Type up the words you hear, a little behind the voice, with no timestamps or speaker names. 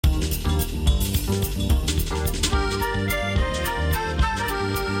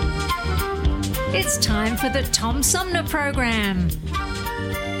It's time for the Tom Sumner Program.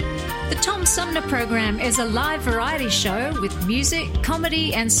 The Tom Sumner Program is a live variety show with music,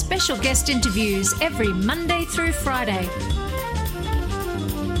 comedy, and special guest interviews every Monday through Friday.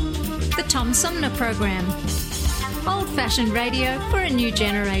 The Tom Sumner Program. Old-fashioned radio for a new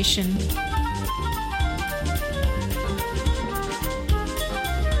generation.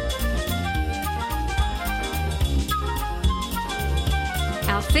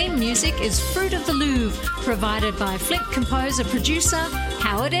 Our theme music is Fruit of the Louvre, provided by Flint composer-producer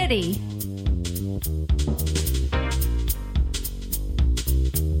Howard Eddy.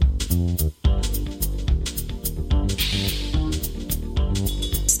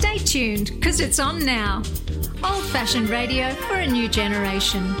 Stay tuned, because it's on now. Old-fashioned radio for a new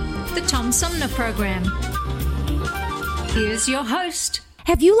generation. The Tom Sumner Program. Here's your host.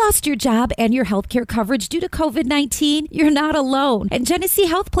 Have you lost your job and your healthcare coverage due to COVID-19? You're not alone, and Genesee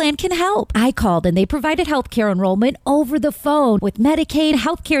Health Plan can help. I called and they provided healthcare enrollment over the phone with Medicaid,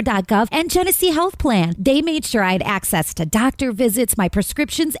 healthcare.gov, and Genesee Health Plan. They made sure I had access to doctor visits, my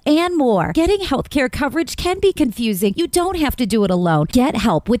prescriptions, and more. Getting healthcare coverage can be confusing. You don't have to do it alone. Get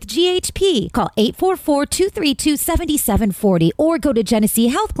help with GHP. Call 844-232-7740 or go to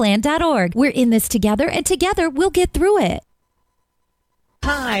GeneseeHealthPlan.org. We're in this together, and together we'll get through it.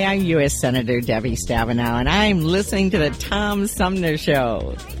 Hi, I'm U.S. Senator Debbie Stabenow, and I'm listening to the Tom Sumner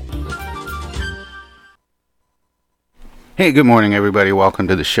Show. Hey, good morning, everybody. Welcome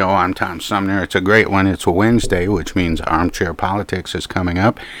to the show. I'm Tom Sumner. It's a great one. It's a Wednesday, which means Armchair Politics is coming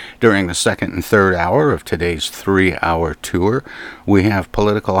up during the second and third hour of today's 3-hour tour. We have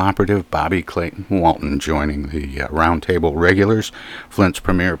political operative Bobby Clayton Walton joining the roundtable regulars, Flint's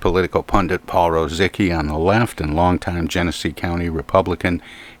premier political pundit Paul Rosicki on the left, and longtime Genesee County Republican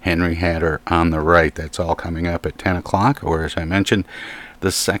Henry Hatter on the right. That's all coming up at 10 o'clock, or as I mentioned,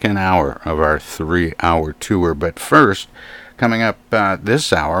 the second hour of our 3-hour tour. But first, coming up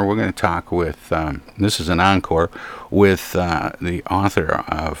this hour, we're going to talk with, this is an encore, with the author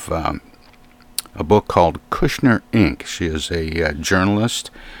of a book called Kushner, Inc. She is a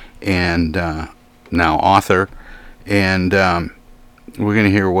journalist and now author, and we're going to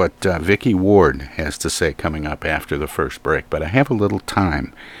hear what Vicky Ward has to say coming up after the first break. But I have a little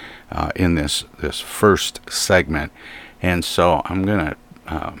time in this first segment, and so I'm going to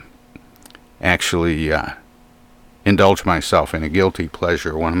actually indulge myself in a guilty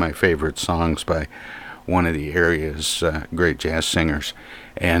pleasure, one of my favorite songs by one of the area's great jazz singers,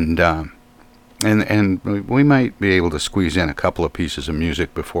 and we might be able to squeeze in a couple of pieces of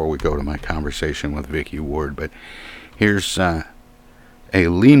music before we go to my conversation with Vicky Ward. But here's a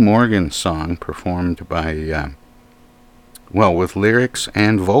Lee Morgan song performed by with lyrics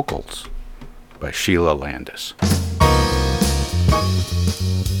and vocals by Sheila Landis.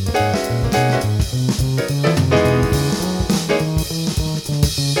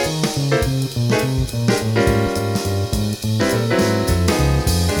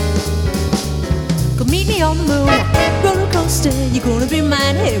 Come meet me on the moon, roller coaster, you're gonna be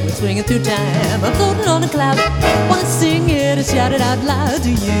mine. Hey, we're swinging through time, I'm floating on a cloud. Wanna sing it and shout it out loud to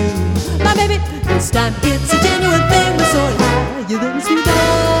you, my baby. This time it's a genuine thing, we're soaring higher than the sweet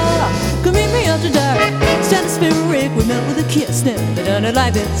air. Come meet me after dark, stratospheric, we melt with a kiss. Never done it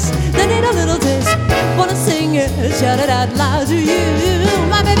like this, they need a little taste. Wanna sing it and shout it out loud to you,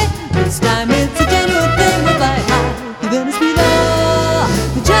 my baby. This time it's a genuine thing, we're flying higher than the sweet air.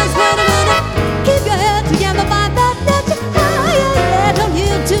 Just wait a minute, keep your head together, find that you're higher. Yeah, don't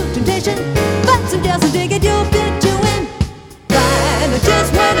yield to temptation, but suggest and dig it, you'll fit to win. Fine,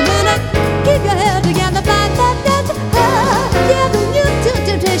 just wait a minute, keep your head together, find that you're higher. Yeah, don't yield to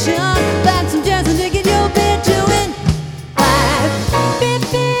temptation, but suggest and dig it, you'll fit to win. Fine, beep,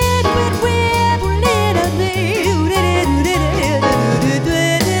 beep, whip, whip,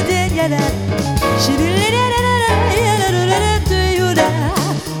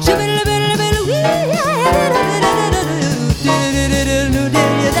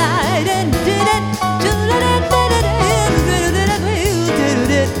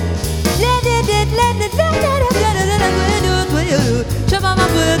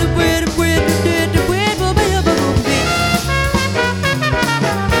 little bit,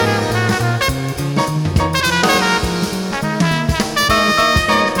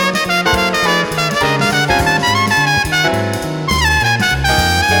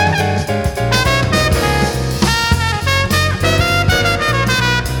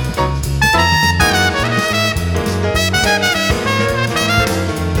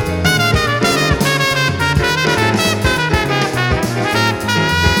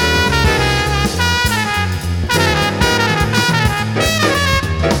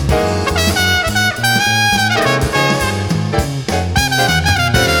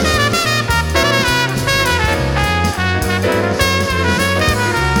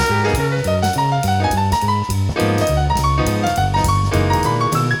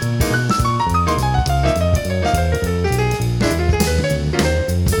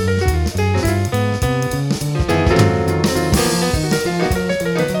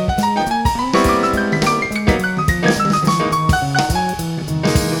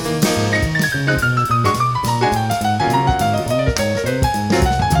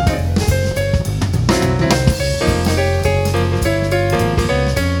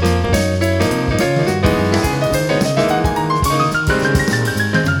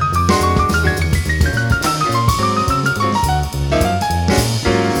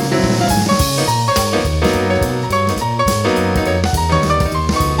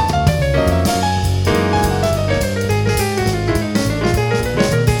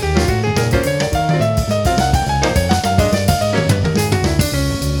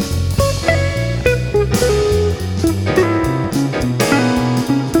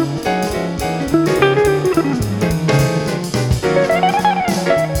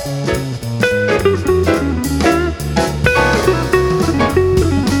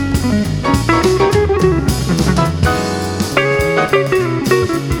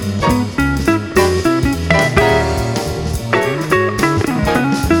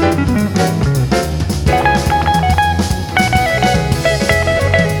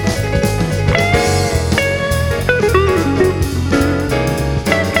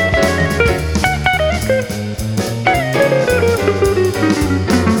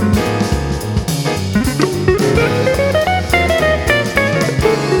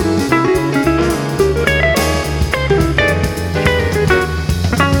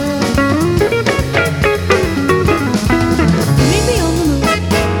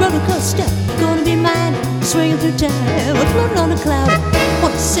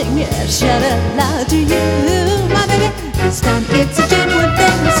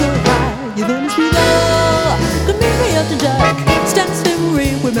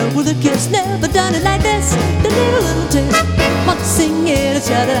 love with a kiss. Never done it like this. Don't need a little taste. Want to sing it and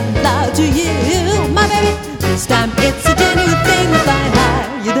shout it out loud to you, my baby. This time it's a genuine thing. We flying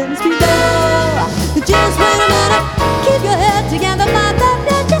high, you dance me low. Just wait a minute. Keep your head together, find that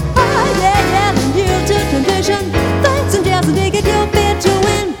nature. Oh yeah, yeah. And yield to temptation. Thanks and just dig it, you'll fit to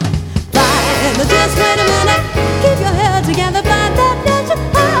win. Fine, just wait a minute. Keep your head together, find that nature.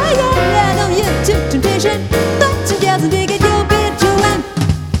 Oh yeah, yeah. Don't yield to temptation. Thanks and just dig it, you'll fit to win.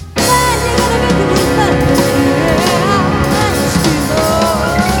 Fine, you're gonna make it with fun.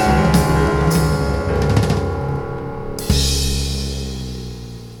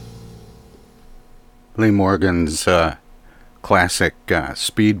 Lee Morgan's classic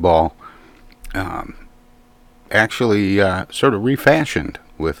Speedball, actually sort of refashioned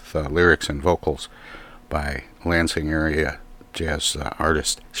with lyrics and vocals by Lansing area jazz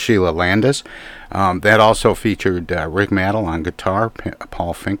artist Sheila Landis. That also featured Rick Maddle on guitar,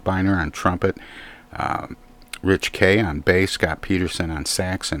 Paul Finkbeiner on trumpet, Rich Kay on bass, Scott Peterson on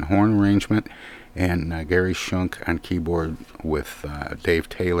sax and horn arrangement, and Gary Shunk on keyboard with Dave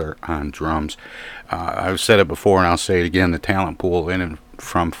Taylor on drums. I've said it before and I'll say it again, the talent pool in and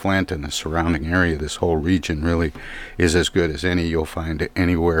from Flint and the surrounding area, this whole region really is as good as any you'll find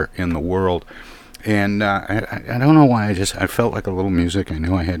anywhere in the world. And I don't know why, I felt like a little music. I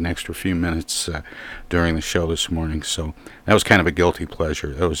knew I had an extra few minutes during the show this morning, so that was kind of a guilty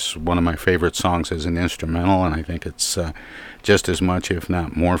pleasure. That was one of my favorite songs as an instrumental, and I think it's just as much, if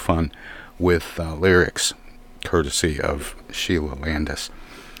not more fun, with lyrics, courtesy of Sheila Landis.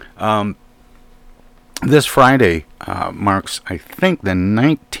 This Friday marks, I think, the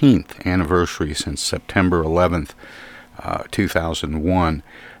 19th anniversary since September 11th, 2001.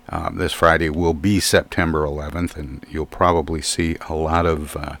 This Friday will be September 11th, and you'll probably see a lot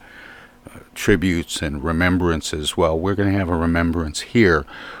of tributes and remembrances. Well, we're going to have a remembrance here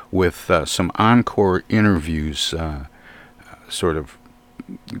with some encore interviews sort of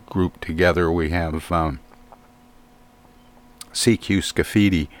grouped together. We have C.Q.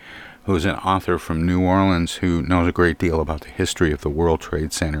 Scafidi, who's an author from New Orleans who knows a great deal about the history of the World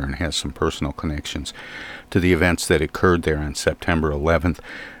Trade Center and has some personal connections to the events that occurred there on September 11th.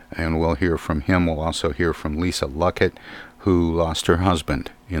 And we'll hear from him. We'll also hear from Lisa Luckett, who lost her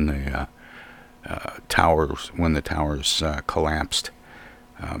husband in the towers, when the towers collapsed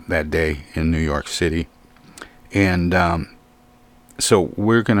that day in New York City. And so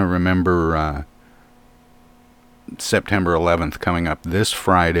we're going to remember September 11th coming up this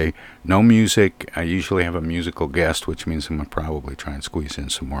Friday. No music. I usually have a musical guest, which means I'm going to probably try and squeeze in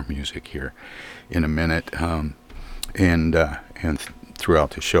some more music here in a minute, and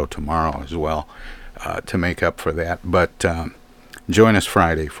throughout the show tomorrow as well, to make up for that. But join us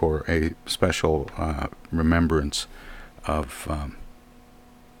Friday for a special remembrance of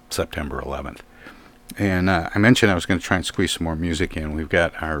September 11th. And I mentioned I was going to try and squeeze some more music in. We've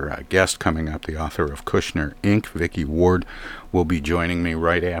got our guest coming up, the author of Kushner, Inc., Vicky Ward, will be joining me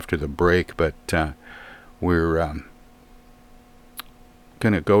right after the break. But we're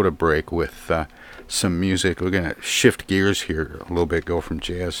going to go to break with some music. We're going to shift gears here a little bit, go from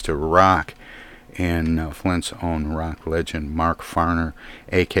jazz to rock. And Flint's own rock legend, Mark Farner,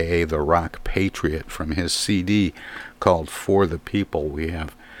 a.k.a. the Rock Patriot, from his CD called For the People, we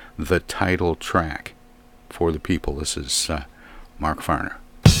have the title track, For the People. This is Mark Farner.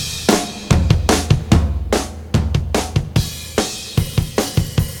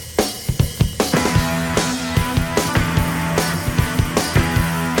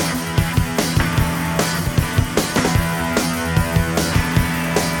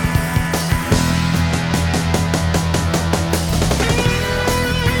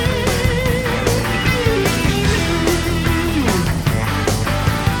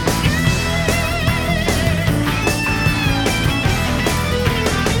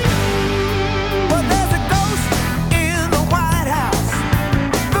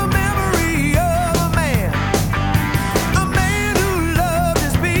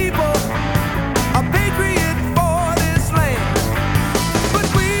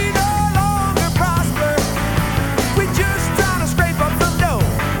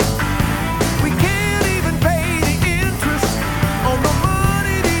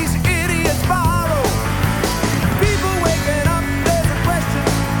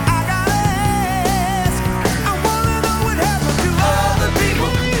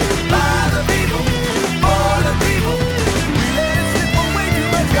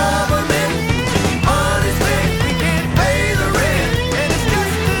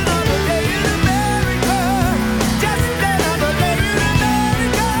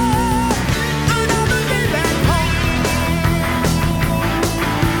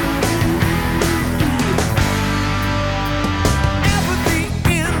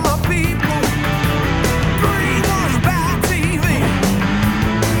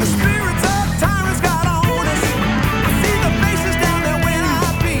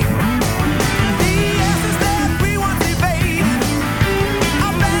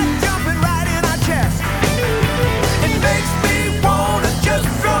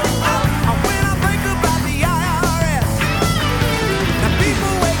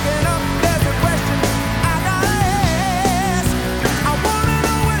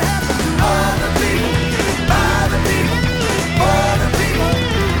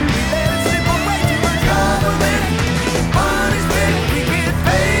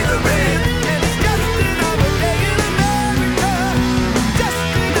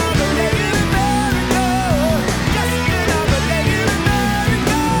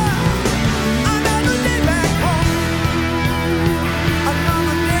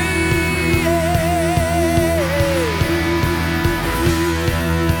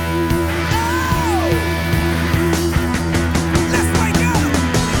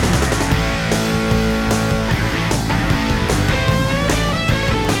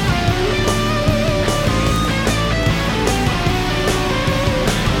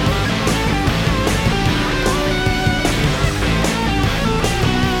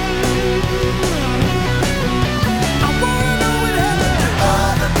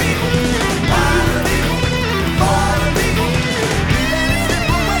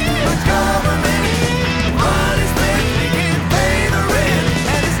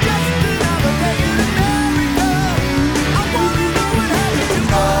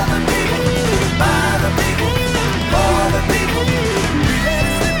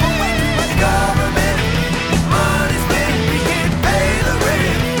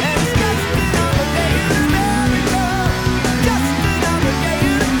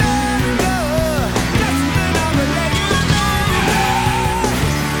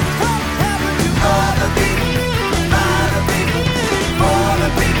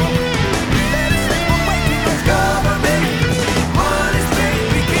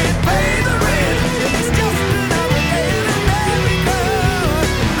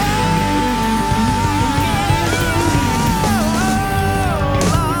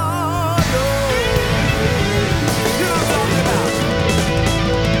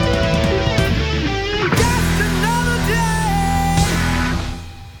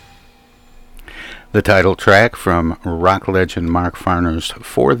 the title track from rock legend Mark Farner's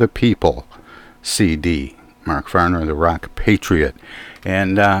For the People CD. Mark Farner, the rock patriot.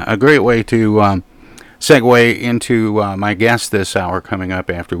 And a great way to segue into my guest this hour coming up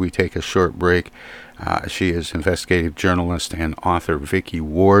after we take a short break. She is investigative journalist and author Vicky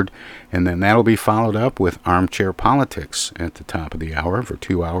Ward, and then that'll be followed up with Armchair Politics at the top of the hour for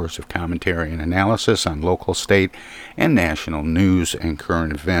 2 hours of commentary and analysis on local, state, and national news and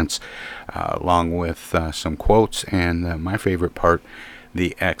current events, along with some quotes and my favorite part,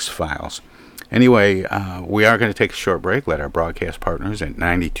 the X-Files. Anyway, we are going to take a short break. Let our broadcast partners at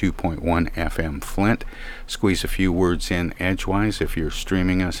 92.1 FM Flint squeeze a few words in edgewise. If you're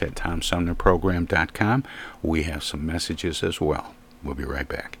streaming us at TomSumnerProgram.com, we have some messages as well. We'll be right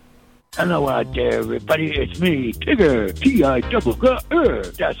back. Hello out there, everybody. It's me, Tigger. T-I-G-G-R.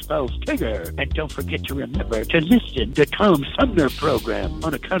 That spells Tigger. And don't forget to remember to listen to Tom Sumner Program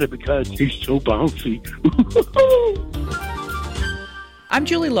on account of because he's so bouncy. I'm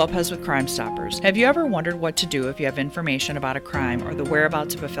Julie Lopez with Crime Stoppers. Have you ever wondered what to do if you have information about a crime or the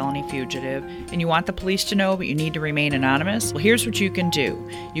whereabouts of a felony fugitive and you want the police to know but you need to remain anonymous? Well, here's what you can do.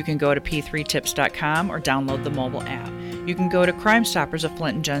 You can go to p3tips.com or download the mobile app. You can go to Crime Stoppers of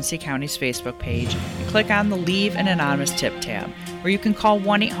Flint and Genesee County's Facebook page and click on the Leave an Anonymous Tip tab, or you can call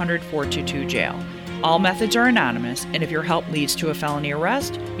 1-800-422-JAIL. All methods are anonymous, and if your help leads to a felony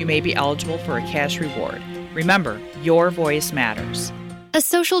arrest, you may be eligible for a cash reward. Remember, your voice matters. A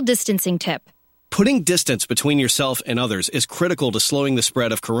social distancing tip. Putting distance between yourself and others is critical to slowing the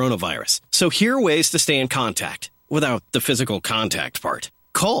spread of coronavirus. So here are ways to stay in contact without the physical contact part.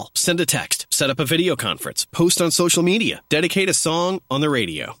 Call, send a text, set up a video conference, post on social media, dedicate a song on the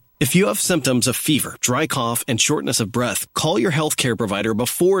radio. If you have symptoms of fever, dry cough, and shortness of breath, call your healthcare provider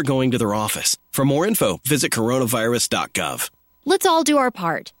before going to their office. For more info, visit coronavirus.gov. Let's all do our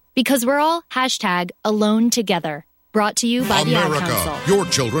part, because we're all #AloneTogether. Brought to you by the Ad Council. Your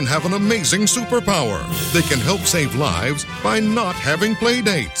children have an amazing superpower. They can help save lives by not having play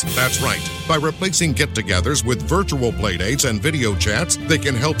dates. That's right. By replacing get-togethers with virtual play dates and video chats, they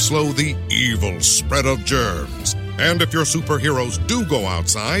can help slow the evil spread of germs. And if your superheroes do go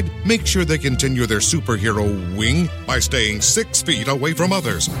outside, make sure they continue their superhero wing by staying 6 feet away from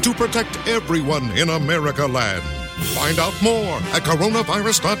others to protect everyone in America land. Find out more at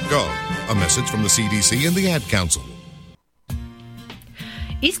coronavirus.gov. A message from the CDC and the Ad Council.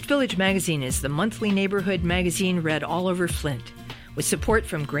 East Village Magazine is the monthly neighborhood magazine read all over Flint. With support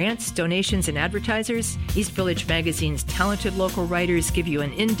from grants, donations, and advertisers, East Village Magazine's talented local writers give you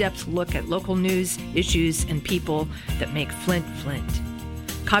an in-depth look at local news, issues, and people that make Flint, Flint.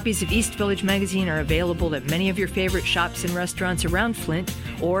 Copies of East Village Magazine are available at many of your favorite shops and restaurants around Flint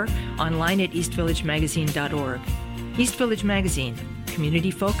or online at eastvillagemagazine.org. East Village Magazine,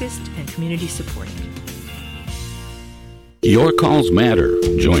 community-focused and community-supported. Your calls matter.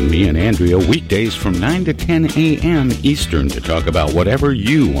 Join me and Andrea weekdays from 9 to 10 a.m. Eastern to talk about whatever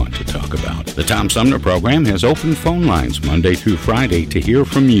you want to talk about. The Tom Sumner Program has open phone lines Monday through Friday to hear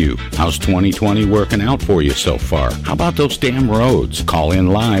from you. How's 2020 working out for you so far? How about those damn roads? Call in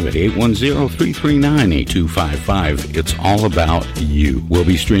live at 810-339-8255. It's all about you. We'll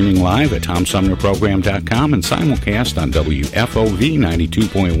be streaming live at TomSumnerProgram.com and simulcast on WFOV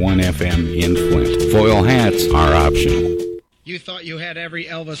 92.1 FM in Flint. Foil hats are optional. You thought you had every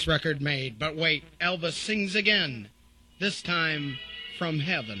Elvis record made, but wait, Elvis sings again. This time from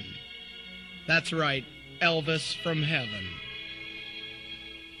heaven. That's right, Elvis from heaven.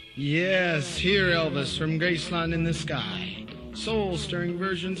 Yes, hear Elvis from Graceland in the sky. Soul-stirring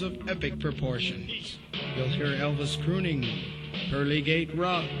versions of epic proportions. You'll hear Elvis crooning, Pearly Gate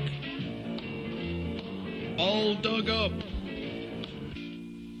Rock, All Dug Up,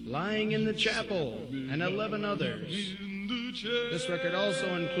 Lying in the Chapel, and 11 others. This record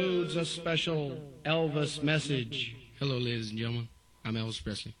also includes a special Elvis message. Hello, ladies and gentlemen. I'm Elvis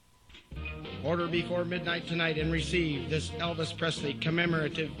Presley. Order before midnight tonight and receive this Elvis Presley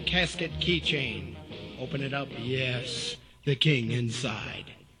commemorative casket keychain. Open it up. Yes, the king inside.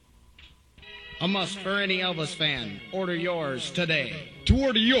 A must for any Elvis fan. Order yours today. To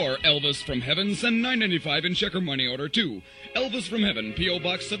order your Elvis from Heaven, send $9.95 in check or money order to Elvis from Heaven, P.O.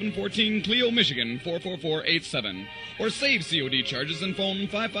 Box 714, Clio, Michigan 44487. Or save COD charges and phone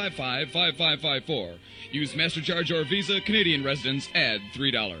 555-5554. Use MasterCharge or Visa. Canadian residents add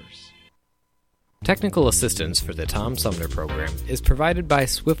 $3. Technical assistance for the Tom Sumner Program is provided by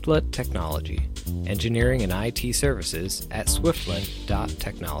Swiftlet Technology, engineering and IT services at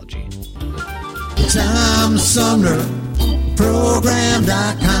swiftlet.technology. Tom Sumner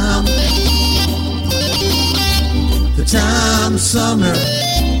Program.com. The Tom Sumner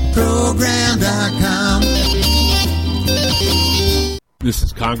TomSumnerProgram.com. This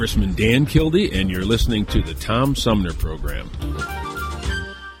is Congressman Dan Kildee, and you're listening to the Tom Sumner Program.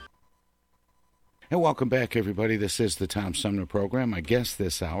 And welcome back, everybody. This is the Tom Sumner Program. My guest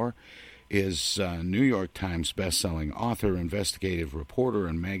this hour is New York Times bestselling author, investigative reporter,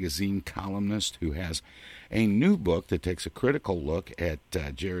 and magazine columnist who has a new book that takes a critical look at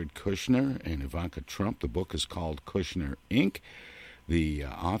Jared Kushner and Ivanka Trump. The book is called Kushner, Inc. The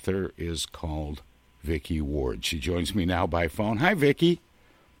author is called Vicky Ward. She joins me now by phone. Hi, Vicky.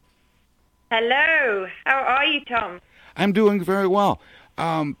 Hello. How are you, Tom? I'm doing very well.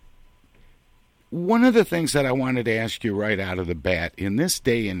 One of the things that I wanted to ask you right out of the bat, in this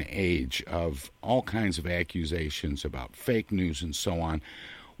day and age of all kinds of accusations about fake news and so on,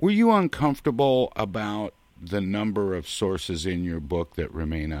 were you uncomfortable about the number of sources in your book that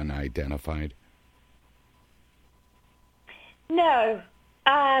remain unidentified? No.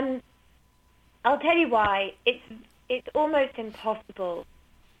 I'll tell you why. It's almost impossible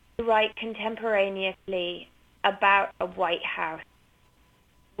to write contemporaneously about a White House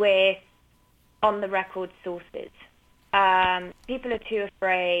with on-the-record sources. People are too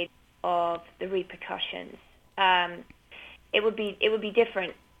afraid of the repercussions. It would be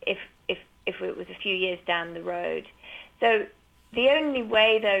different if it was a few years down the road. So the only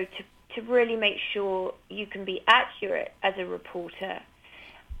way, though, to really make sure you can be accurate as a reporter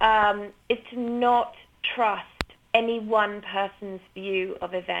is to not trust any one person's view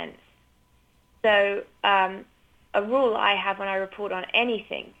of events. So a rule I have when I report on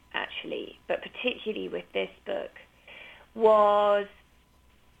anything, actually, but particularly with this book, was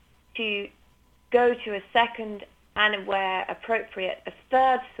to go to a second and, where appropriate, a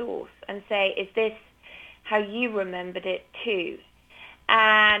third source and say, is this how you remembered it too?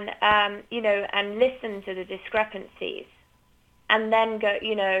 And, and listen to the discrepancies. And then go,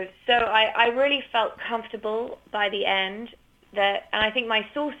 so I really felt comfortable by the end that, and I think my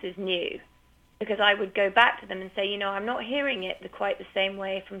sources knew, because I would go back to them and say, I'm not hearing it quite the same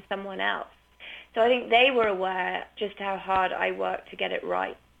way from someone else. So I think they were aware just how hard I worked to get it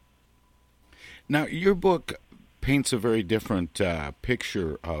right. Now, your book paints a very different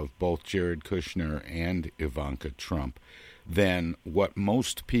picture of both Jared Kushner and Ivanka Trump than what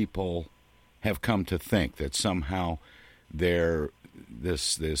most people have come to think, that somehow they're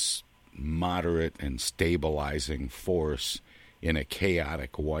this moderate and stabilizing force in a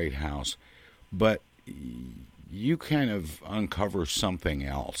chaotic White House. But you kind of uncover something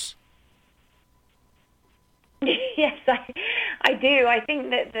else. Yes, I do. I think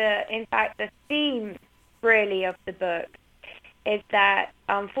that the theme really of the book is that,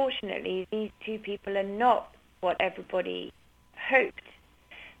 unfortunately, these two people are not what everybody hoped.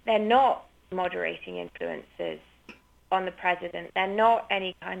 They're not moderating influences on the president. They're not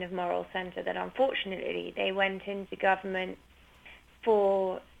any kind of moral center. That, unfortunately, they went into government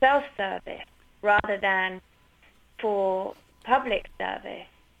for self-service rather than for public service.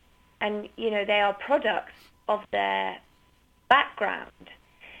 And, they are products of their background,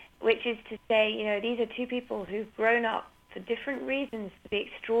 which is to say, these are two people who've grown up for different reasons to be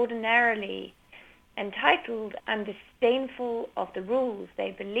extraordinarily entitled and disdainful of the rules.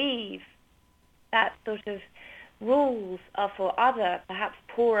 They believe that sort of rules are for other, perhaps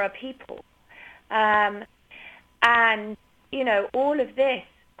poorer people. And, all of this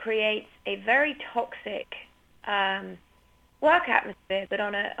creates a very toxic work atmosphere, but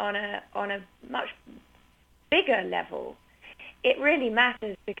on a much bigger level. It really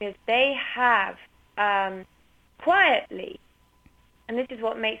matters because they have quietly, and this is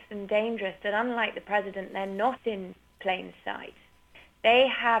what makes them dangerous, that unlike the president, they're not in plain sight. They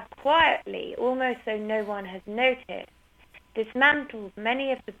have quietly, almost so no one has noticed, dismantled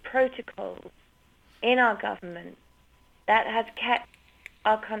many of the protocols in our government that has kept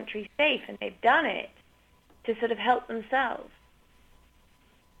our country safe, and they've done it to sort of help themselves.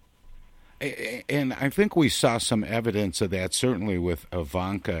 And I think we saw some evidence of that, certainly with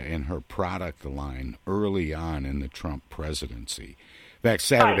Ivanka and her product line early on in the Trump presidency. In fact,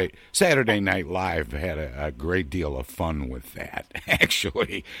 Saturday Night Live had a great deal of fun with that,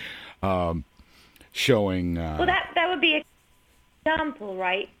 actually, showing... Well, that would be an example,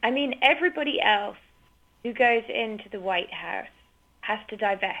 right? I mean, everybody else who goes into the White House has to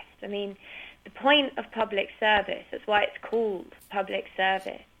divest. I mean, the point of public service, that's why it's called public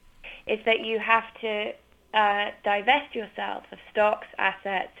service, is that you have to divest yourself of stocks,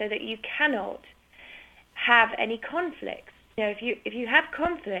 assets, so that you cannot have any conflicts. If you have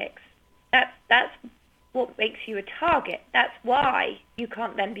conflicts, that's what makes you a target. That's why you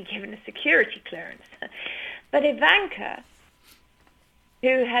can't then be given a security clearance. But Ivanka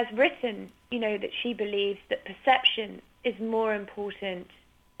who has written, that she believes that perception is more important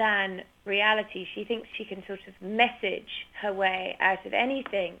than reality. She thinks she can sort of message her way out of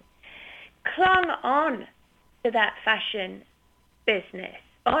anything, clung on to that fashion business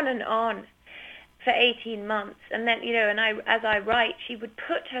on and on for 18 months. And then, as I write, she would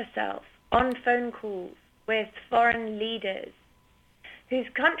put herself on phone calls with foreign leaders whose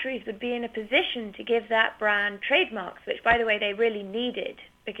countries would be in a position to give that brand trademarks, which, by the way, they really needed,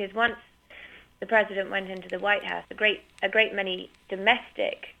 because once the president went into the White House, a great many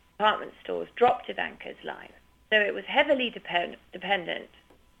domestic department stores dropped Ivanka's line. So it was heavily dependent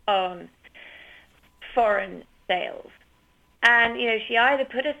on foreign sales. And, she either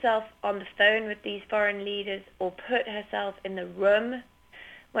put herself on the phone with these foreign leaders or put herself in the room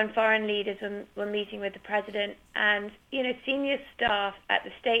when foreign leaders were meeting with the president. And, senior staff at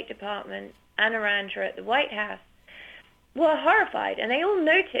the State Department and around her at the White House were horrified. And they all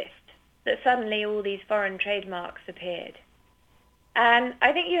noticed that suddenly all these foreign trademarks appeared. And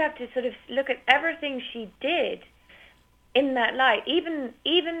I think you have to sort of look at everything she did in that light, even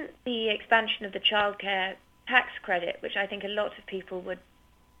the expansion of the childcare tax credit, which I think a lot of people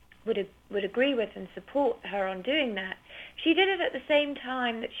would agree with and support her on doing that. She did it at the same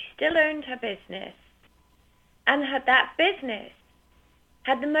time that she still owned her business, and that business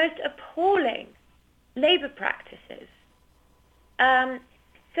had the most appalling labor practices.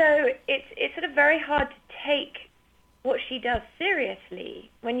 So it's sort of very hard to take what she does seriously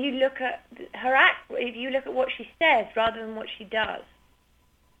when you look at her if you look at what she says rather than what she does.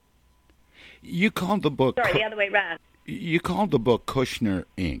 You called the book... Sorry, the other way around. You called the book Kushner,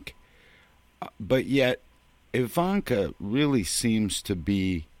 Inc., but yet Ivanka really seems to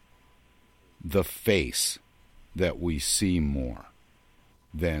be the face that we see more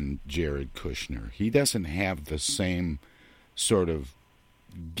than Jared Kushner. He doesn't have the same sort of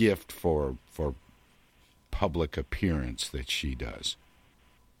gift for public appearance that she does.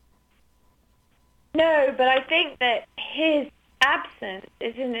 No, but I think that his absence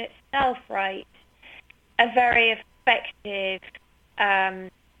is in itself, right, a very effective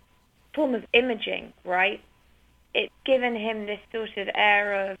form of imaging, right? It's given him this sort of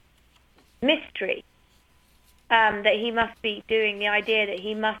air of mystery that he must be doing, the idea that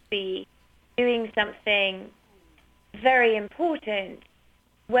he must be doing something very important,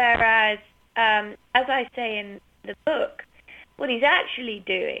 whereas, as I say in the book, what he's actually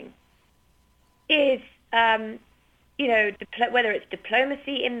doing is, whether it's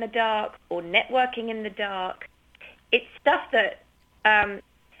diplomacy in the dark or networking in the dark, it's stuff that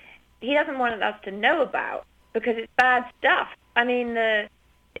he doesn't want us to know about because it's bad stuff. I mean,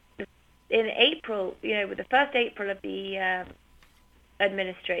 in April, with the first April of the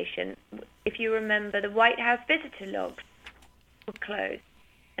administration, if you remember, the White House visitor logs were closed.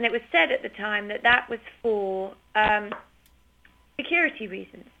 And it was said at the time that was for security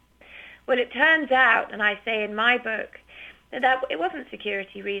reasons. Well, it turns out, and I say in my book, that it wasn't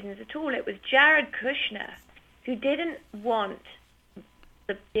security reasons at all. It was Jared Kushner who didn't want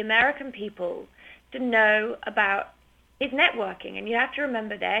the American people to know about his networking. And you have to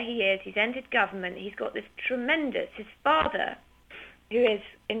remember, there he is, he's entered government, he's got this tremendous, his father, who is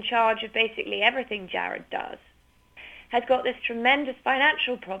in charge of basically everything Jared does, has got this tremendous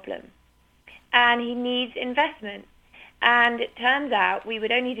financial problem, and he needs investment. And it turns out, we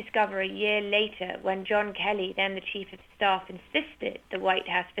would only discover a year later when John Kelly, then the Chief of Staff, insisted the White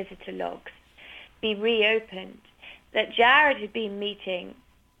House visitor logs be reopened, that Jared had been meeting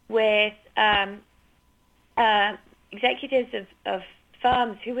with executives of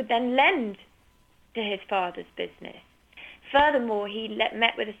firms who would then lend to his father's business. Furthermore, he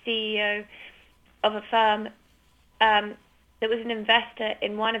met with a CEO of a firm that was an investor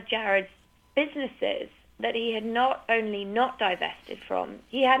in one of Jared's businesses that he had not only not divested from,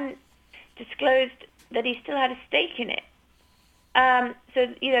 he hadn't disclosed that he still had a stake in it.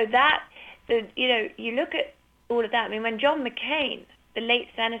 You look at all of that. I mean, when John McCain, the late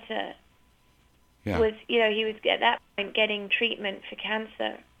senator, was, he was at that point getting treatment for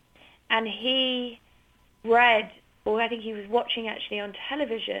cancer, and he read, or I think he was watching actually on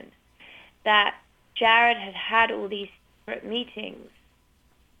television, that Jared had all these secret meetings.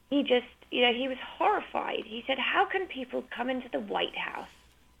 He just, he was horrified. He said, how can people come into the White House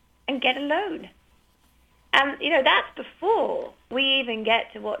and get a loan? And, that's before we even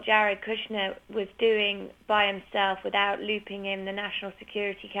get to what Jared Kushner was doing by himself without looping in the National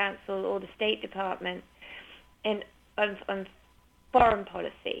Security Council or the State Department on foreign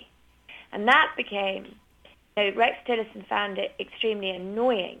policy. And that became, Rex Tillerson found it extremely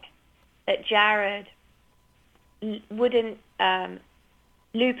annoying that Jared wouldn't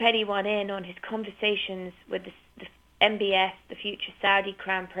loop anyone in on his conversations with the MBS, the future Saudi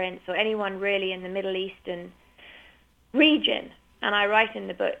crown prince, or anyone really in the Middle Eastern region. And I write in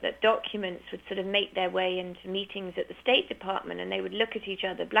the book that documents would sort of make their way into meetings at the State Department, and they would look at each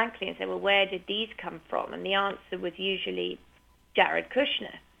other blankly and say, well, where did these come from? And the answer was usually Jared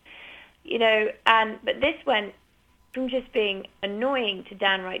Kushner. But this went from just being annoying to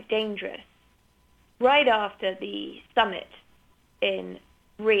downright dangerous. Right after the summit in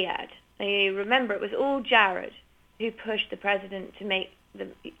Riyadh, and you remember it was all Jared who pushed the president to make the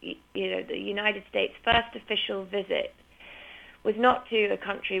United States' first official visit was not to a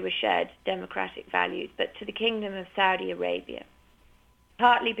country with shared democratic values, but to the Kingdom of Saudi Arabia.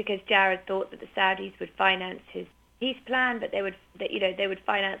 Partly because Jared thought that the Saudis would finance his peace plan, but they would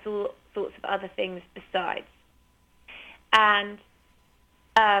finance all sorts of other things besides. And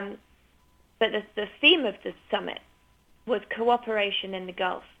but the theme of the summit was cooperation in the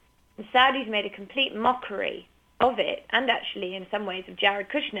Gulf. The Saudis made a complete mockery of it, and actually in some ways of Jared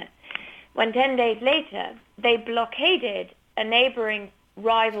Kushner, when 10 days later they blockaded a neighboring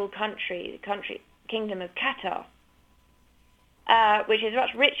rival country, the Kingdom of Qatar, which is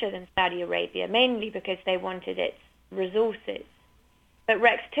much richer than Saudi Arabia, mainly because they wanted its resources. But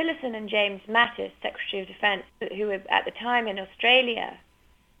Rex Tillerson and James Mattis, Secretary of Defense, who were at the time in Australia,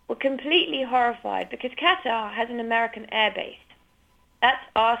 were completely horrified because Qatar has an American airbase. That's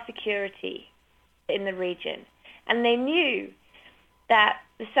our security in the region. And they knew that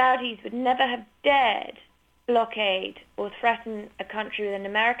the Saudis would never have dared blockade or threaten a country with an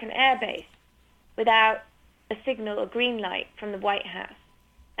American airbase without a signal or green light from the White House.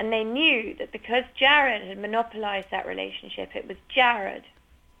 And they knew that because Jared had monopolized that relationship, it was Jared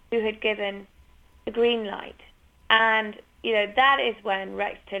who had given the green light. And, that is when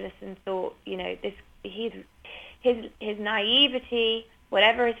Rex Tillerson thought, his naivety,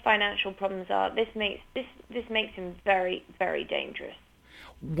 whatever his financial problems are, this makes him very, very dangerous.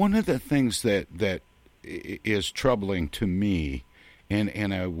 One of the things that is troubling to me,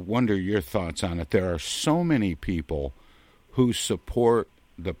 and I wonder your thoughts on it, there are so many people who support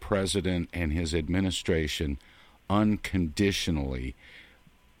the president and his administration unconditionally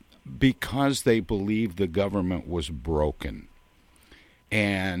because they believe the government was broken.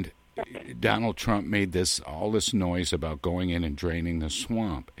 And Donald Trump made all this noise about going in and draining the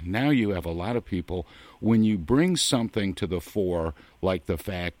swamp. And now you have a lot of people, when you bring something to the fore, like the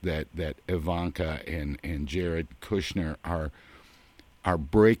fact that Ivanka and Jared Kushner are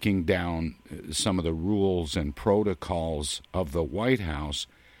breaking down some of the rules and protocols of the White House,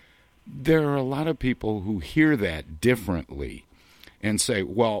 there are a lot of people who hear that differently and say,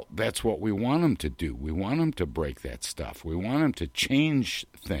 well, that's what we want them to do. We want them to break that stuff. We want them to change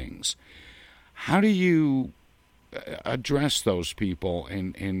things. How do you address those people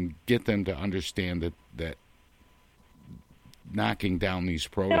and get them to understand that knocking down these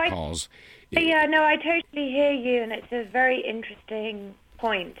protocols... I totally hear you, and it's a very interesting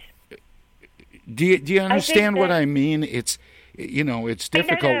point. Do you understand what I mean? It's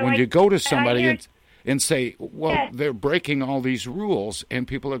difficult when you go to somebody and say, well, yes, they're breaking all these rules, and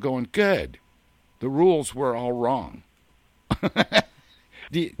people are going, good. The rules were all wrong.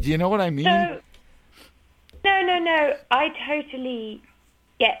 Do you know what I mean? No. I totally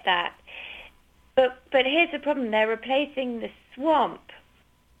get that. But here's the problem. They're replacing the swamp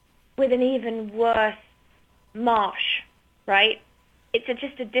with an even worse marsh, right? It's a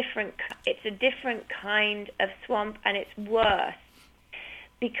different kind of swamp, and it's worse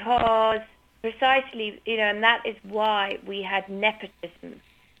because precisely, and that is why we had nepotism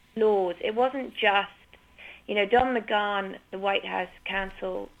laws. It wasn't just, Don McGahn, the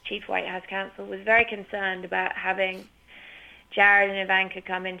chief White House counsel, was very concerned about having Jared and Ivanka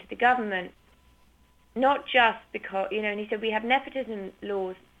come into the government, not just because, and he said we have nepotism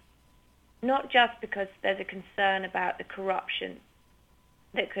laws not just because there's a concern about the corruption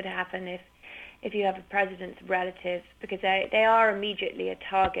that could happen if you have a president's relative, because they are immediately a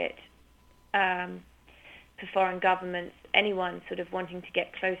target for foreign governments, anyone sort of wanting to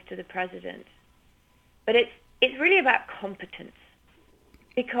get close to the president. But it's really about competence,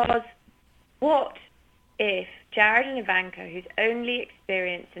 because what if Jared and Ivanka, whose only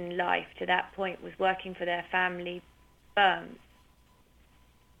experience in life to that point was working for their family firms,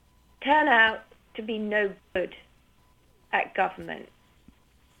 turn out to be no good at government?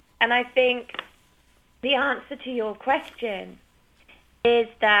 And I think the answer to your question is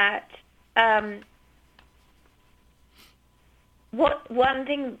that one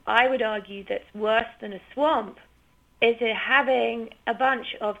thing I would argue that's worse than a swamp is having a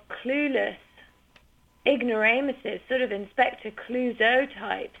bunch of clueless ignoramuses, sort of Inspector Clouseau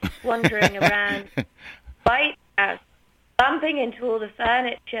types, wandering around White House, bumping into all the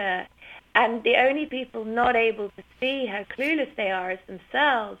furniture, and the only people not able to see how clueless they are is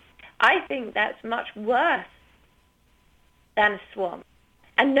themselves. I think that's much worse than a swamp,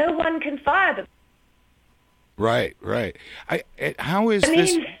 and no one can fire them. Right. How is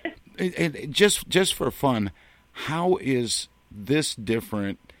this? Just for fun, how is this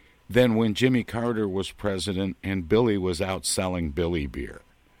different than when Jimmy Carter was president and Billy was out selling Billy beer?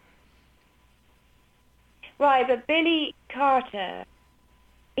 Right, but Billy Carter,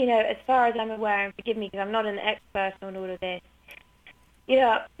 as far as I'm aware, and forgive me because I'm not an expert on all of this,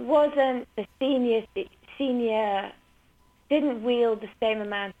 wasn't the senior, didn't wield the same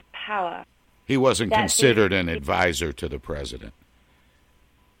amount of power. He wasn't considered an advisor to the president.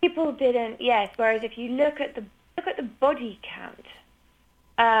 People didn't, yes. Whereas if you look at the body count,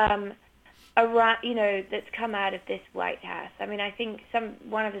 around, that's come out of this White House. I mean, I think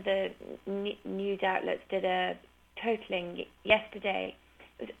one of the news outlets did a totaling yesterday.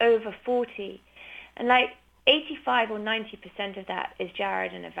 It was over 40, and 85 or 90% of that is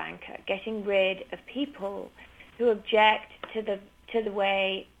Jared and Ivanka getting rid of people who object to the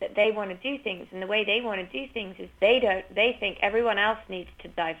way that they want to do things. And the way they want to do things is they think everyone else needs to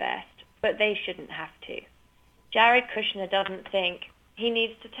divest, but they shouldn't have to. Jared Kushner doesn't think he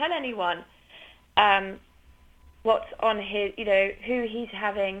needs to tell anyone what's on his, who he's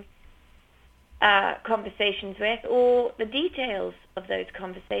having conversations with, or the details of those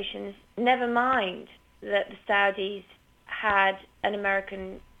conversations. Never mind that the Saudis had an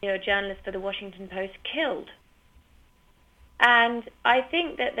American, journalist for the Washington Post killed. And I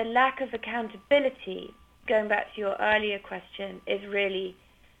think that the lack of accountability, going back to your earlier question, is really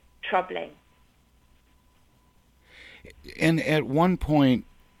troubling. And at one point,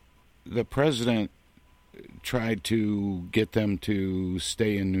 the president tried to get them to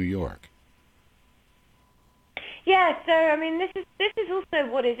stay in New York. Yeah, so I mean, this is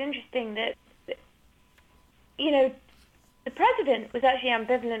also what is interesting, that the president was actually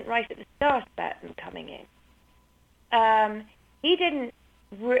ambivalent right at the start about them coming in. He didn't.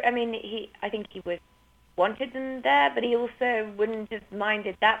 I think he wanted them there, but he also wouldn't have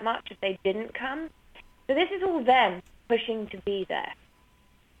minded that much if they didn't come. So this is all them pushing to be there,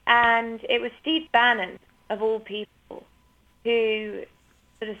 and it was Steve Bannon, of all people, who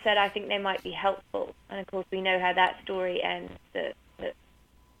sort of said, "I think they might be helpful." And of course, we know how that story ends. That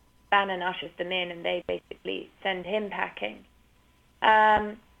Bannon ushers them in, and they basically send him packing.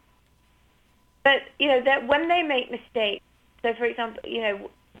 But that when they make mistakes, so for example,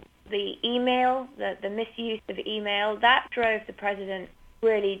 the email, the misuse of email, that drove the president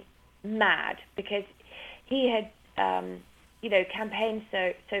really mad, because he had campaigned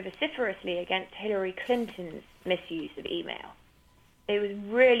so vociferously against Hillary Clinton's misuse of email. He was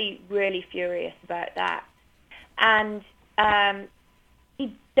really, really furious about that, and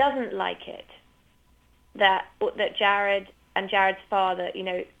he doesn't like it that Jared and Jared's father,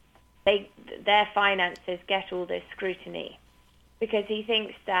 their finances get all this scrutiny, because he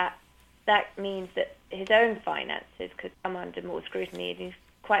thinks that means that his own finances could come under more scrutiny, and he's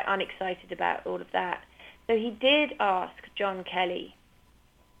quite unexcited about all of that. So he did ask John Kelly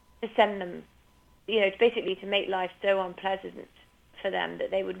to send them, basically to make life so unpleasant for them that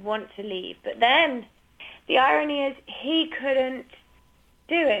they would want to leave. But then the irony is he couldn't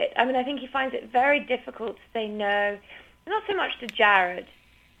do it. I mean, I think he finds it very difficult to say no, not so much to Jared,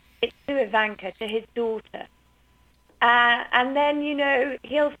 it's to Ivanka, to his daughter. And then,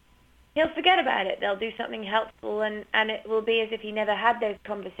 he'll forget about it. They'll do something helpful, and it will be as if he never had those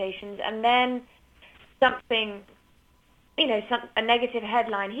conversations. And then something, a negative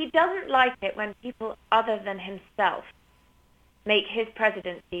headline. He doesn't like it when people other than himself make his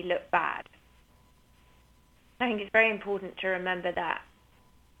presidency look bad. I think it's very important to remember that.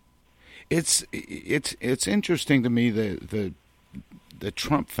 It's interesting to me, the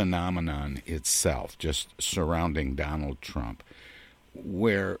Trump phenomenon itself, just surrounding Donald Trump,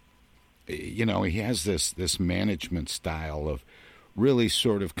 where he has this management style of really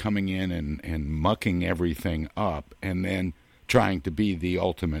sort of coming in and mucking everything up, and then trying to be the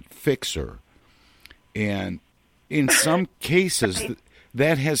ultimate fixer. And in some cases,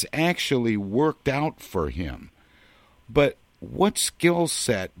 that has actually worked out for him. But what skill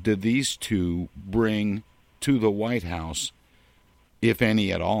set do these two bring to the White House, if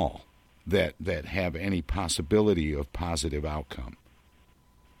any at all, that have any possibility of positive outcome?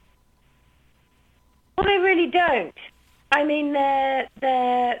 Well, they really don't. I mean,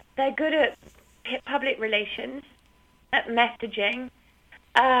 they're good at public relations, at messaging.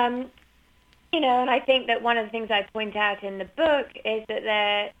 And I think that one of the things I point out in the book is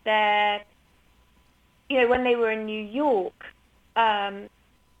that they're when they were in New York, Jared,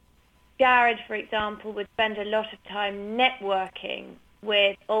 for example, would spend a lot of time networking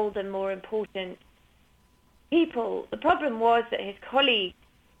with older, more important people. The problem was that his colleagues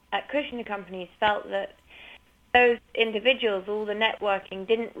at Kushner Companies felt that those individuals, all the networking,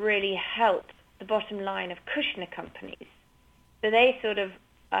 didn't really help the bottom line of Kushner Companies. So they sort of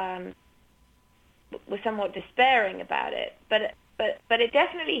were somewhat despairing about it. But it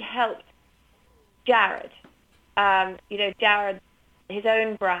definitely helped Jared. Jared, his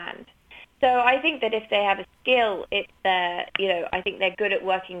own brand. So I think that if they have a skill, it's I think they're good at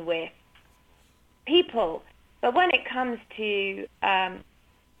working with people. But when it comes to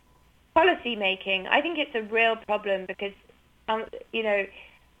policy making, I think it's a real problem because, both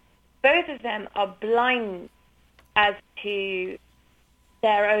of them are blind as to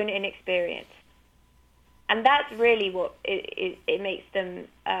their own inexperience. And that's really what it makes them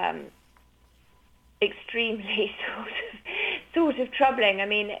extremely sort of troubling. I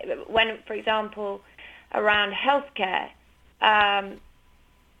mean, when, for example, around healthcare,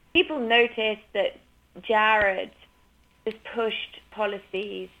 people noticed that Jared has pushed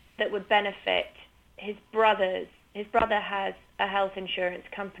policies that would benefit his brothers. His brother has a health insurance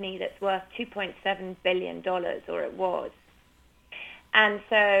company that's worth $2.7 billion, or it was. And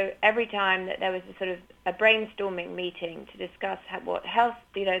so every time that there was a sort of a brainstorming meeting to discuss what health,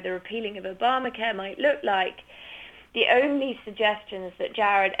 the repealing of Obamacare might look like, the only suggestions that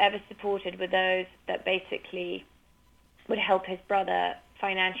Jared ever supported were those that basically would help his brother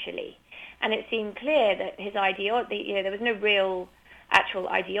financially. And it seemed clear that his ideology, there was no real actual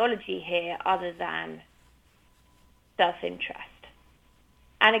ideology here other than self-interest.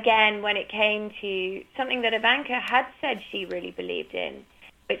 And again, when it came to something that Ivanka had said she really believed in,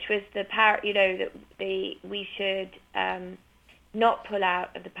 which was that we should not pull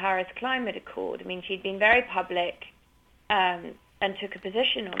out of the Paris Climate Accord. I mean, she'd been very public and took a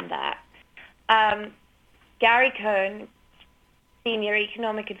position on that. Gary Cohn, senior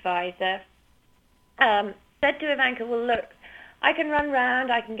economic advisor, said to Ivanka, well, look, I can run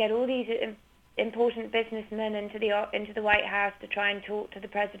round, I can get all these important businessmen into the White House to try and talk to the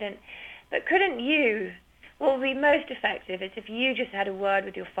president, but couldn't you, what would be most effective is if you just had a word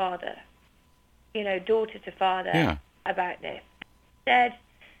with your father, daughter to father, about this. Said,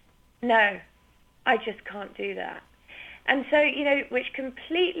 no, I just can't do that. And so, which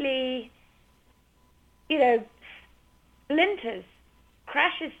completely, splinters,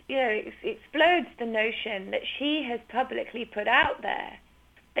 crashes, explodes the notion that she has publicly put out there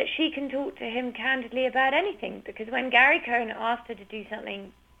that she can talk to him candidly about anything. Because when Gary Cohn asked her to do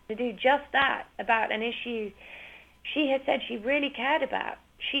something, to do just that about an issue she had said she really cared about,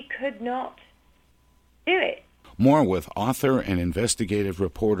 she could not do it. More with author and investigative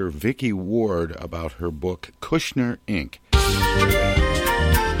reporter Vicky Ward about her book, Kushner, Inc.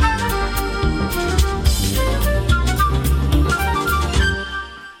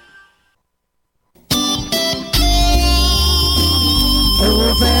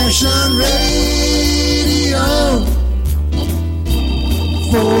 Old-fashioned radio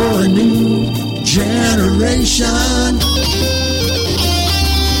for a new generation.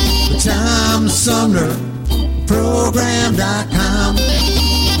 The Tom Sumner Program.com.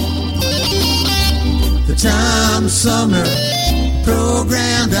 The Tom Sumner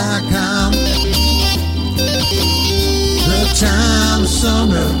Program.com. The Tom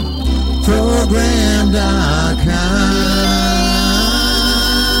Sumner Program.com.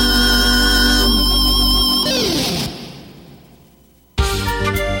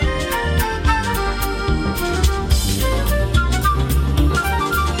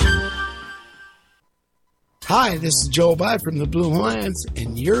 Hi, this is Joel By from the Blue Hawaiians,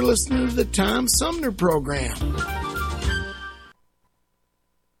 and you're listening to the Tom Sumner Program.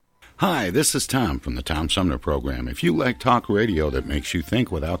 Hi, this is Tom from the Tom Sumner Program. If you like talk radio that makes you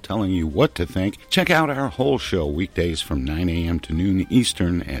think without telling you what to think, check out our whole show weekdays from 9 a.m. to noon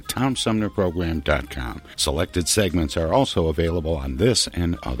Eastern at TomSumnerProgram.com. Selected segments are also available on this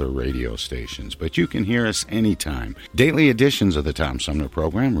and other radio stations, but you can hear us anytime. Daily editions of the Tom Sumner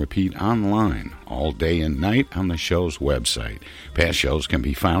Program repeat online all day and night on the show's website. Past shows can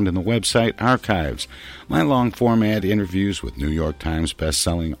be found in the website archives. My long-format interviews with New York Times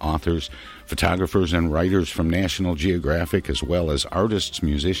best-selling authors authors, photographers, and writers from National Geographic, as well as artists,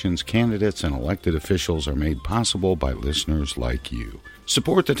 musicians, candidates, and elected officials are made possible by listeners like you.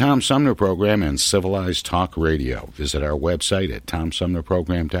 Support the Tom Sumner Program and Civilized Talk Radio. Visit our website at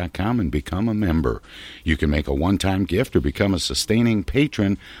TomSumnerProgram.com and become a member. You can make a one-time gift or become a sustaining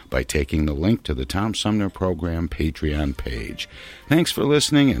patron by taking the link to the Tom Sumner Program Patreon page. Thanks for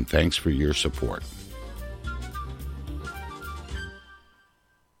listening, and thanks for your support.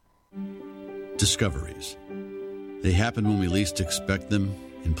 Discoveries. They happen when we least expect them,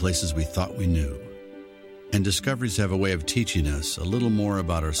 in places we thought we knew. And discoveries have a way of teaching us a little more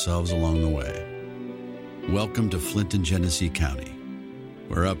about ourselves along the way. Welcome to Flint and Genesee County,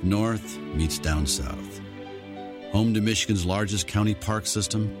 where up north meets down south. Home to Michigan's largest county park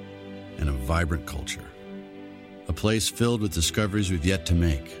system and a vibrant culture. A place filled with discoveries we've yet to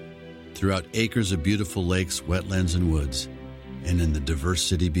make, throughout acres of beautiful lakes, wetlands, and woods, and in the diverse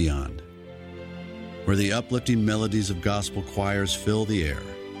city beyond. Where the uplifting melodies of gospel choirs fill the air.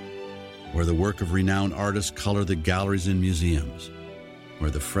 Where the work of renowned artists color the galleries and museums. Where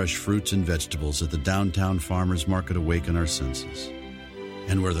the fresh fruits and vegetables at the downtown farmers market awaken our senses.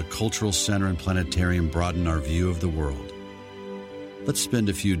 And where the cultural center and planetarium broaden our view of the world. Let's spend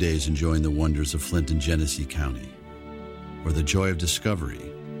a few days enjoying the wonders of Flint and Genesee County, where the joy of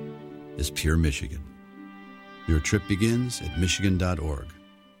discovery is pure Michigan. Your trip begins at Michigan.org.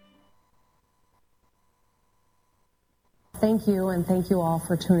 Thank you, and thank you all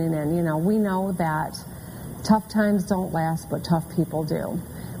for tuning in. You know, we know that tough times don't last, but tough people do.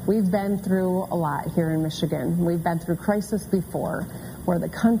 We've been through a lot here in Michigan. We've been through crisis before, where the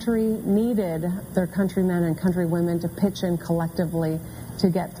country needed their countrymen and countrywomen to pitch in collectively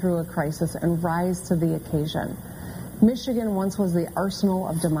to get through a crisis and rise to the occasion. Michigan once was the arsenal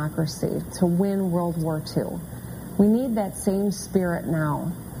of democracy to win World War II. We need that same spirit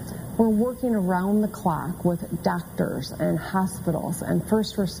now. We're working around the clock with doctors and hospitals and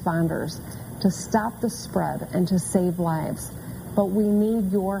first responders to stop the spread and to save lives. But we need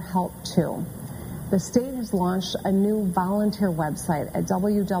your help too. The state has launched a new volunteer website at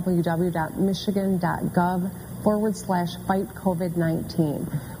www.michigan.gov/fight-COVID-19,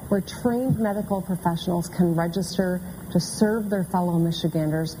 where trained medical professionals can register to serve their fellow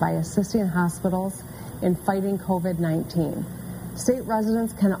Michiganders by assisting hospitals in fighting COVID-19. State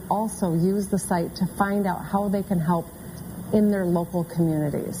residents can also use the site to find out how they can help in their local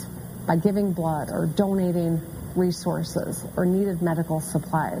communities by giving blood or donating resources or needed medical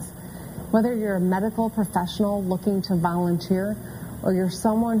supplies. Whether you're a medical professional looking to volunteer or you're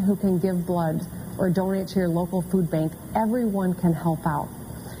someone who can give blood or donate to your local food bank, everyone can help out.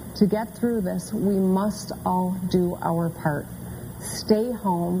 To get through this, we must all do our part. Stay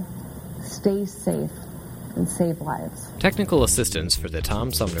home, stay safe, and save lives. Technical assistance for the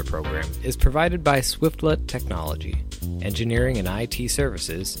Tom Sumner Program is provided by Swiftlet Technology, engineering and IT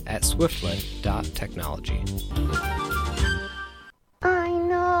services at swiftlet.technology. I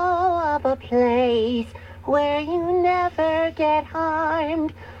know of a place where you never get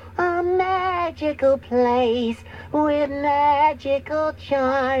harmed, a magical place with magical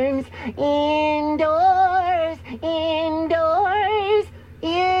charms, indoors, indoors,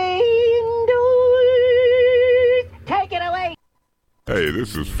 indoors. Take it away. Hey,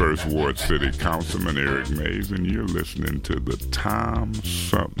 this is First Ward City Councilman Eric Mays, and you're listening to the Tom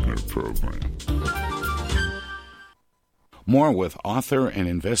Sumner Program. More with author and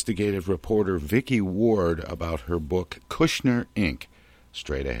investigative reporter Vicky Ward about her book, Kushner, Inc.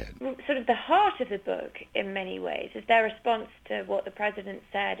 Straight ahead. Sort of the heart of the book, in many ways, is their response to what the president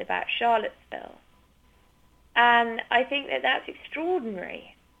said about Charlottesville. And I think that that's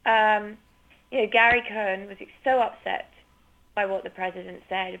extraordinary. Gary Cohn was so upset by what the president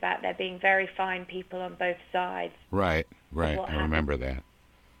said about there being very fine people on both sides. Right. I remember that.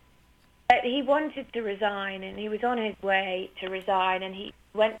 But he wanted to resign, and he was on his way to resign, and he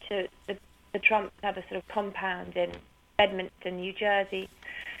went to the Trumps have a sort of compound in Bedminster, New Jersey.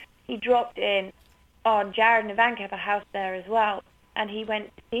 He dropped in on Jared and Ivanka have a house there as well, and he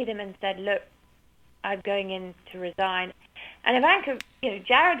went to see them and said, look, I'm going in to resign. And Ivanka,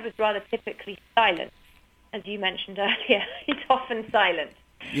 Jared was rather typically silent, as you mentioned earlier. He's often silent.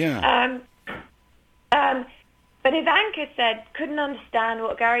 Yeah. But Ivanka couldn't understand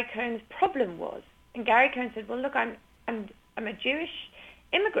what Gary Cohn's problem was. And Gary Cohn said, well, look, I'm a Jewish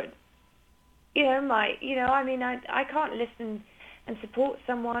immigrant. I can't listen and support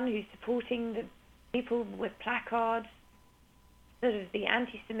someone who's supporting the people with placards, sort of the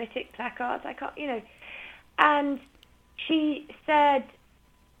anti-Semitic placards. I can't, And she said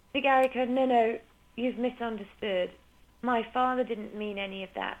to Gary Cohn, no, you've misunderstood. my father didn't mean any of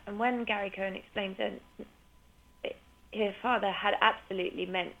that. And when Gary Cohn explains that his father had absolutely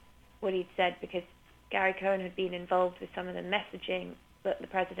meant what he'd said, because Gary Cohn had been involved with some of the messaging that the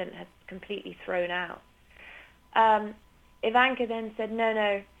president had completely thrown out. Ivanka then said,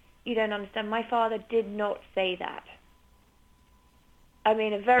 no, you don't understand. My father did not say that. I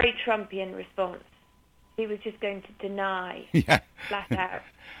mean, a very Trumpian response. He was just going to deny flat out.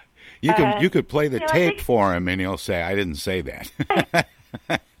 You could play the tape for him, and he'll say, "I didn't say that."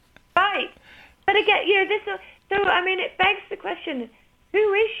 Right, but again, So I mean, it begs the question: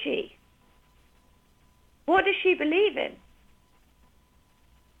 who is she? What does she believe in?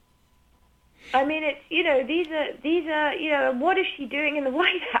 I mean, it's these are and what is she doing in the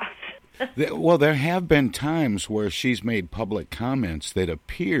White House? Well, there have been times where she's made public comments that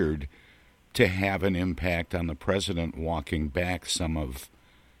appeared to have an impact on the president walking back some of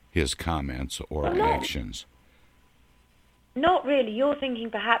his comments or actions. Not really. You're thinking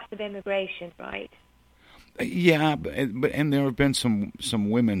perhaps of immigration, right? Yeah, but there have been some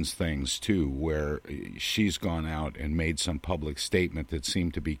women's things too, where she's gone out and made some public statement that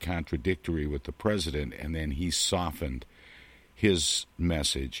seemed to be contradictory with the president, and then he softened his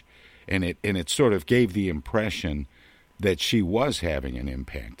message, and it sort of gave the impression that she was having an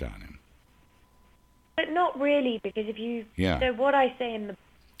impact on him. But not really, because if you so what I say in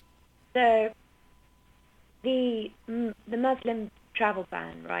the Muslim travel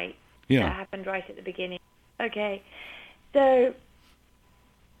ban, right? Yeah. That happened right at the beginning. Okay, so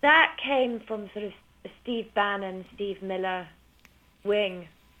that came from sort of the Steve Bannon, Steve Miller wing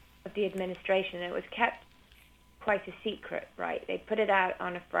of the administration. It was kept quite a secret, right? They put it out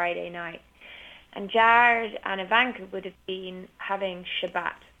on a Friday night, and Jared and Ivanka would have been having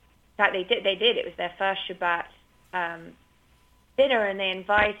Shabbat. In fact, they did. It was their first Shabbat dinner, and they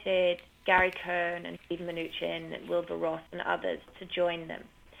invited Gary Cohn and Steve Mnuchin and Wilbur Ross and others to join them.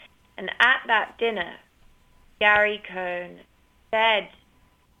 And at that dinner, Gary Cohn said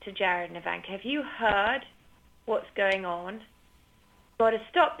to Jared and Ivanka, "Have you heard what's going on? You've got to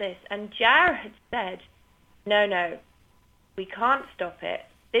stop this." And Jared said, no, we can't stop it.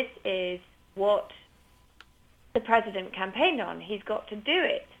 This is what the president campaigned on. He's got to do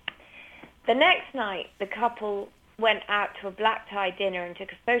it. The next night, the couple went out to a black tie dinner and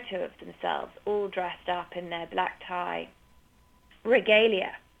took a photo of themselves, all dressed up in their black tie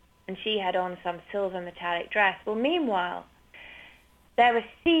regalia. And she had on some silver metallic dress. Well, meanwhile, there were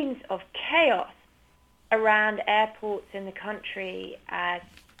scenes of chaos around airports in the country as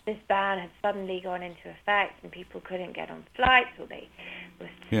this ban had suddenly gone into effect and people couldn't get on flights or they were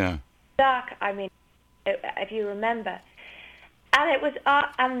stuck. I mean, if you remember. And it was,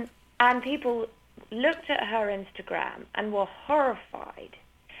 and people looked at her Instagram and were horrified.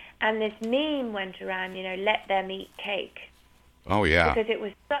 And this meme went around, let them eat cake. Oh, yeah. Because it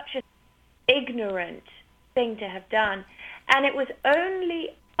was such an ignorant thing to have done. And it was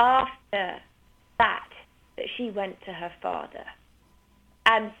only after that she went to her father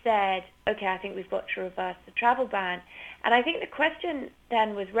and said, okay, I think we've got to reverse the travel ban. And I think the question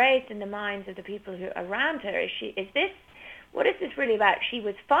then was raised in the minds of the people who are around her, what is this really about? She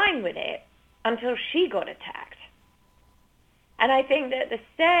was fine with it until she got attacked. And I think that the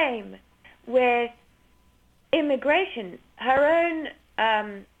same with immigration. Her own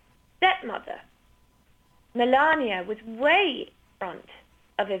stepmother, Melania, was way in front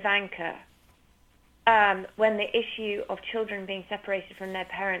of Ivanka when the issue of children being separated from their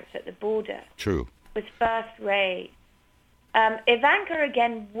parents at the border was first raised. Ivanka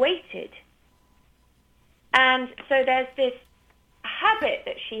again waited. And so there's this habit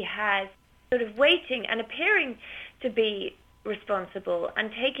that she has, sort of waiting and appearing to be responsible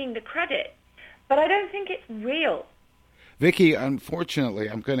and taking the credit. But I don't think it's real. Vicky, unfortunately,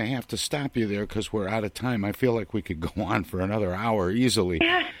 I'm going to have to stop you there because we're out of time. I feel like we could go on for another hour easily.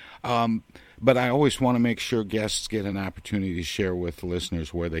 But I always want to make sure guests get an opportunity to share with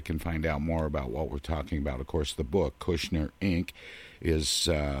listeners where they can find out more about what we're talking about. Of course, the book, Kushner, Inc., is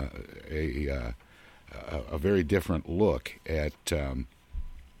a very different look at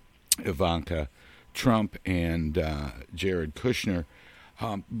Ivanka Trump and Jared Kushner.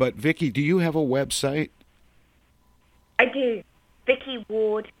 But, Vicky, do you have a website? I do. Vicky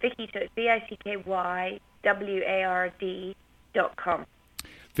Ward, Vicky, so it's VickyWard.com.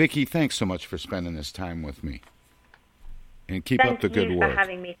 Vicky, thanks so much for spending this time with me. And keep up the good work. Thank you for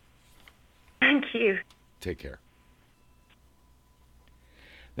having me. Thank you. Take care.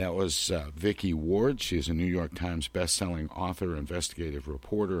 That was Vicky Ward. She is a New York Times best-selling author, investigative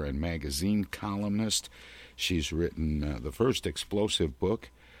reporter, and magazine columnist. She's written the first explosive book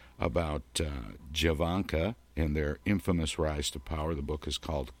about Javanka and their infamous rise to power. The book is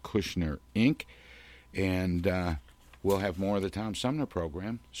called Kushner, Inc., and we'll have more of the Tom Sumner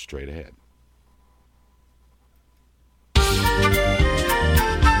program straight ahead.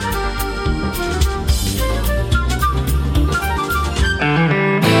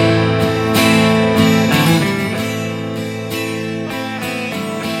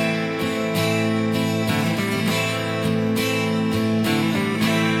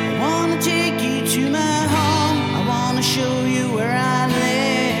 Show you where I live.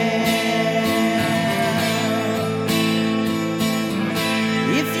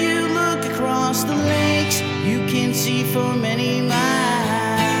 If you look across the lakes, you can see for many miles.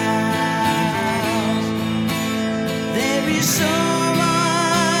 There is so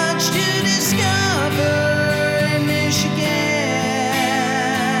much to discover in Michigan.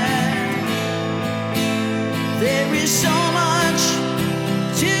 There is so much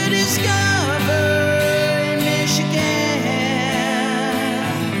to discover.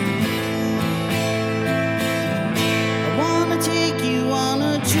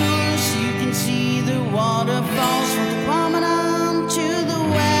 Waterfalls from the promenade to the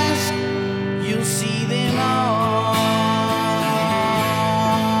west, you'll see them all.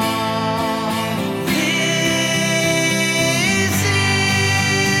 This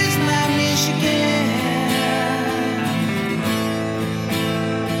is my Michigan.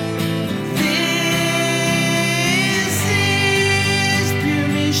 This is pure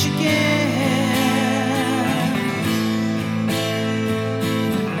Michigan.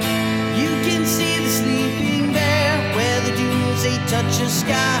 You can see the sleeping bear where the dunes they touch the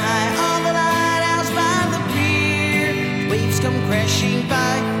sky. On the lighthouse by the pier, waves come crashing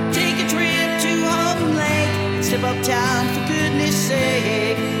by. Take a trip to Houghton Lake and step uptown for goodness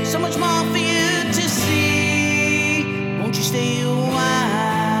sake. So much more for you to see. Won't you stay a while?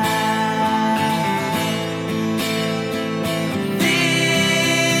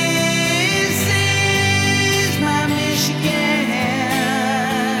 This is my Michigan.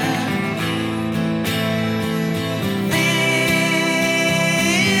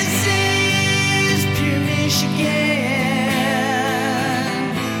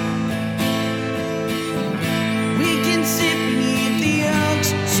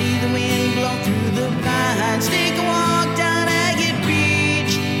 Take a walk down Agate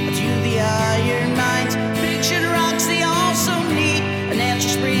Beach to the Iron Mines. Picture rocks, they all so neat. A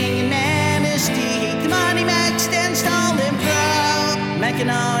natural spring in Manistee. The mighty Mac stands tall and proud.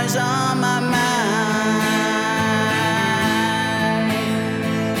 Mackinac is on my mind.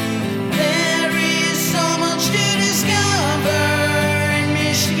 There is so much to discover in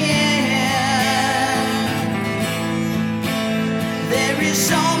Michigan. There is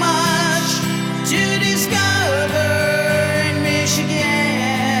so much to discover in Michigan.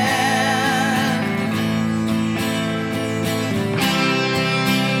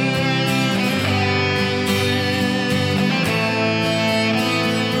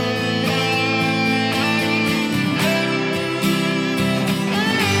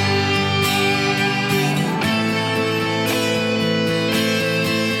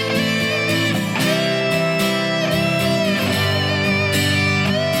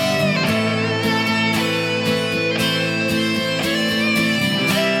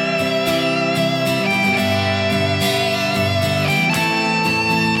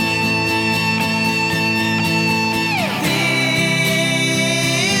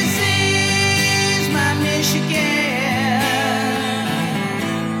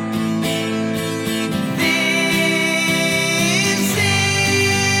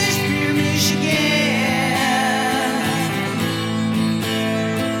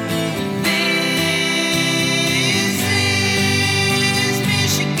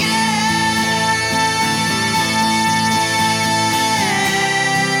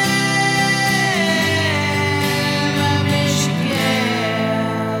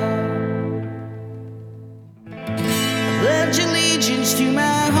 Pledge allegiance to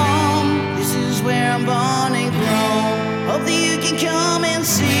my home. This is where I'm born and grown. Hope that you can come and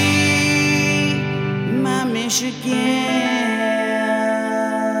see my Michigan.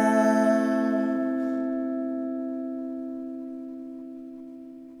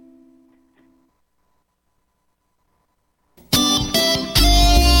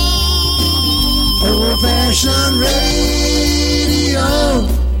 Old-fashioned radio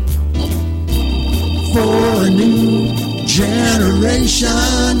for a new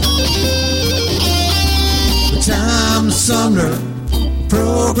generation. The Tom Sumner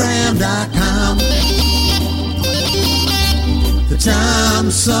Program.com. The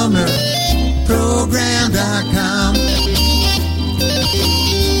Tom Sumner Program.com.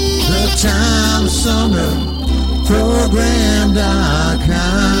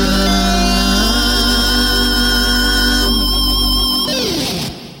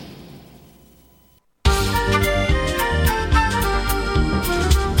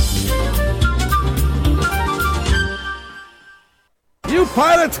 You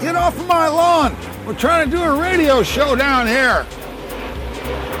pilots, get off of my lawn. We're trying to do a radio show down here.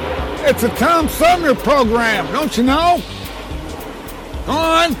 It's a Tom Sumner program, don't you know?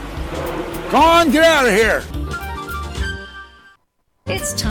 Go on, get out of here. It's time.